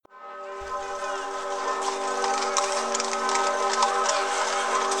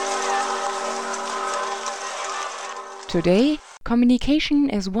Today, communication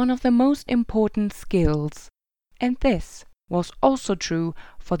is one of the most important skills. And this was also true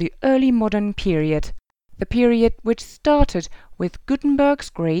for the early modern period, the period which started with Gutenberg's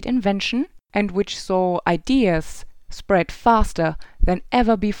great invention and which saw ideas spread faster than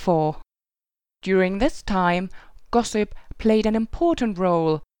ever before. During this time, gossip played an important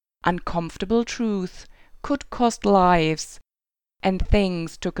role, uncomfortable truths could cost lives, and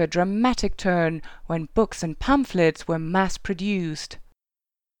things took a dramatic turn when books and pamphlets were mass-produced.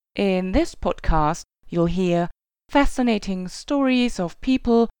 In this podcast, you'll hear fascinating stories of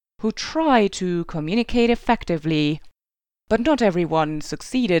people who try to communicate effectively, but not everyone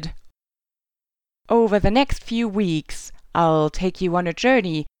succeeded. Over the next few weeks, I'll take you on a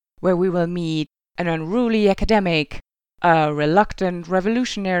journey where we will meet an unruly academic, a reluctant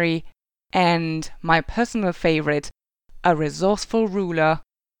revolutionary, and my personal favorite, a resourceful ruler.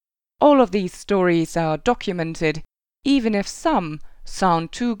 All of these stories are documented, even if some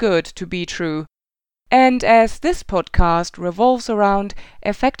sound too good to be true. And as this podcast revolves around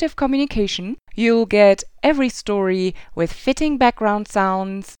effective communication, you'll get every story with fitting background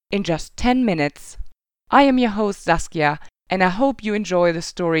sounds in just 10 minutes. I am your host Saskia, and I hope you enjoy the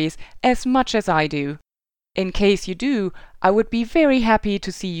stories as much as I do. In case you do, I would be very happy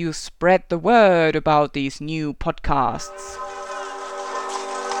to see you spread the word about these new podcasts.